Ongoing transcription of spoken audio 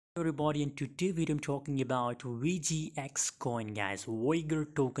Everybody, and today video I'm talking about VGX coin, guys. Voyager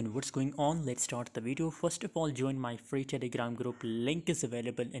token. What's going on? Let's start the video. First of all, join my free Telegram group. Link is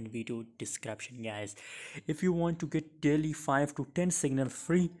available in video description, guys. If you want to get daily 5 to 10 signal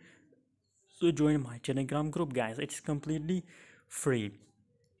free, so join my Telegram group, guys. It's completely free.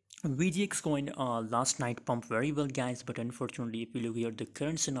 VGX coin last night pumped very well, guys, but unfortunately if you look here the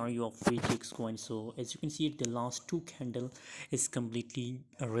current scenario of VGX coin, so as you can see the last two candle is completely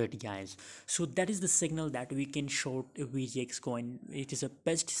red, guys. So that is the signal that we can short VGX coin. It is a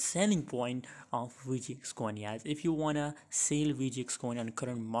best selling point of VGX coin, guys. If you wanna sell VGX coin on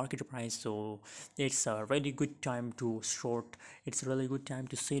current market price, so it's a really good time to short. It's a really good time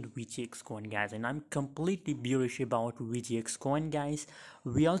to sell VGX coin, guys, and I'm completely bearish about VGX coin, guys.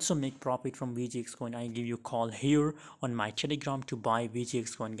 We also make profit from VGX coin. I give you a call here on my Telegram to buy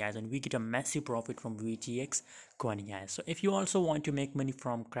VGX coin, guys, and we get a massive profit from VGX coin, guys. So if you also want to make money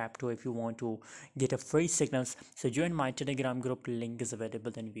from crypto, if you want to get a free signals, so join my Telegram group. Link is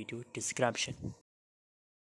available in video description.